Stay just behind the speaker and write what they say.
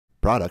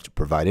Product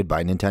provided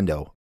by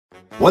Nintendo.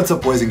 What's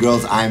up, boys and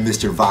girls? I'm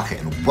Mr. Vaca,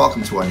 and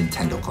welcome to our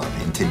Nintendo Club.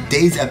 In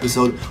today's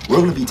episode, we're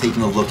going to be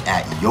taking a look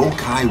at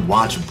Yokai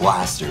Watch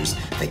Blasters,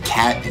 the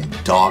Cat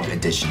and Dog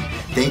Edition.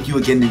 Thank you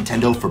again,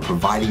 Nintendo, for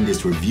providing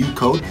this review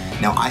code.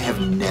 Now, I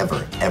have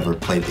never, ever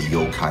played a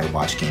Yokai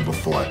Watch game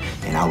before,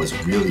 and I was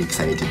really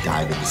excited to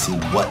dive in to see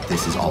what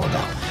this is all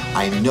about.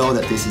 I know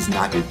that this is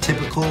not your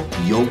typical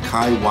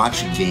Yokai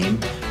Watch game,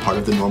 part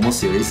of the normal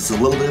series. It's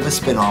a little bit of a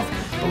spin-off,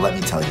 but let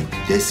me tell you,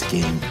 this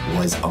game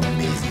was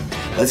amazing.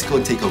 Let's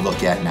go take a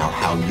look at now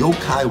how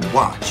Yokai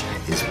Watch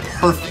is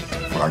perfect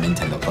for our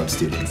Nintendo Club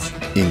students.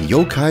 In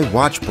Yokai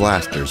Watch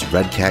Blasters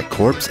Red Cat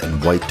Corps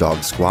and White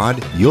Dog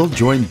Squad, you'll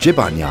join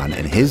Jibanyan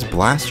and his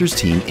Blasters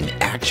team in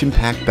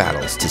action-packed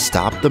battles to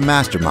stop the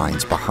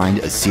masterminds behind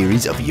a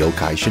series of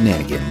yokai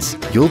shenanigans.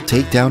 You'll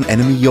take down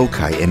enemy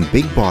yokai and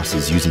big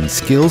bosses using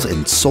skills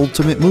and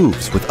soultimate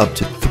moves with up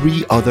to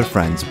 3 other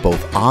friends,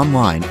 both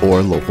online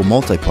or local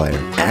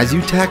multiplayer. As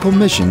you tackle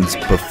missions,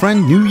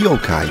 befriend new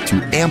yokai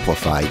to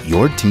amplify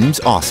your team's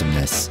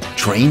awesomeness.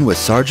 Train with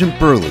Sergeant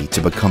Burley to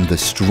become the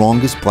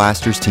strongest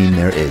Blasters team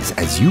there is.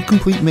 As you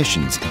complete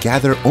missions,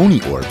 gather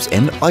Oni Orbs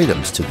and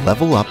items to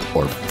level up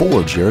or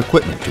forge your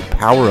equipment to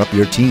power up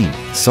your team.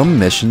 Some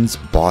missions,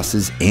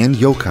 bosses, and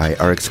yokai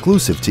are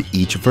exclusive to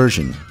each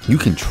version. You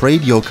can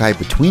trade yokai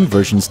between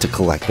versions to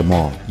collect them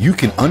all. You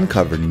can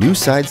uncover new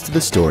sides to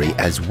the story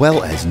as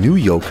well as new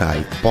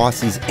yokai,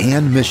 bosses,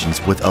 and missions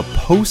with a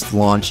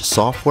post-launch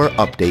software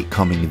update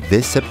coming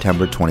this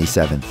September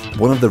 27th.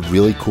 One of the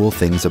really cool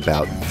things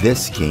about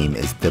this game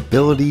is the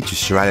ability to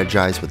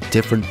strategize with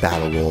different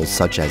battle roles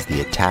such as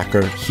the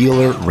attacker,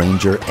 healer,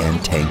 ranger,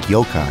 and tank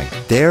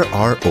yokai. There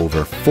are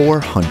over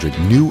 400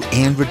 new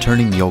and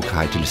returning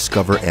yokai to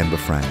discover and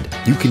befriend.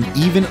 You can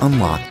even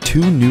unlock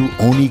 2 new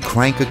Oni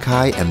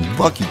Crankakai and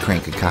Lucky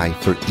Crankakai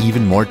for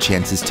even more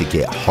chances to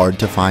get hard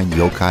to find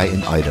yokai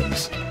and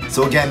items.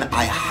 So again,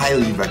 I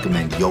highly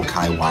recommend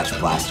Yokai Watch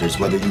Blasters.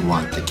 Whether you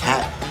want the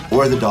cat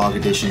or the dog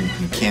edition,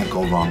 you can't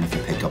go wrong if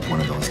you pick up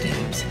one of those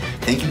games.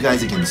 Thank you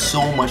guys again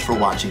so much for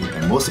watching,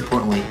 and most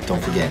importantly,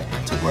 don't forget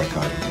to work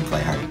hard and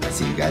play hard.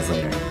 See you guys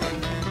later.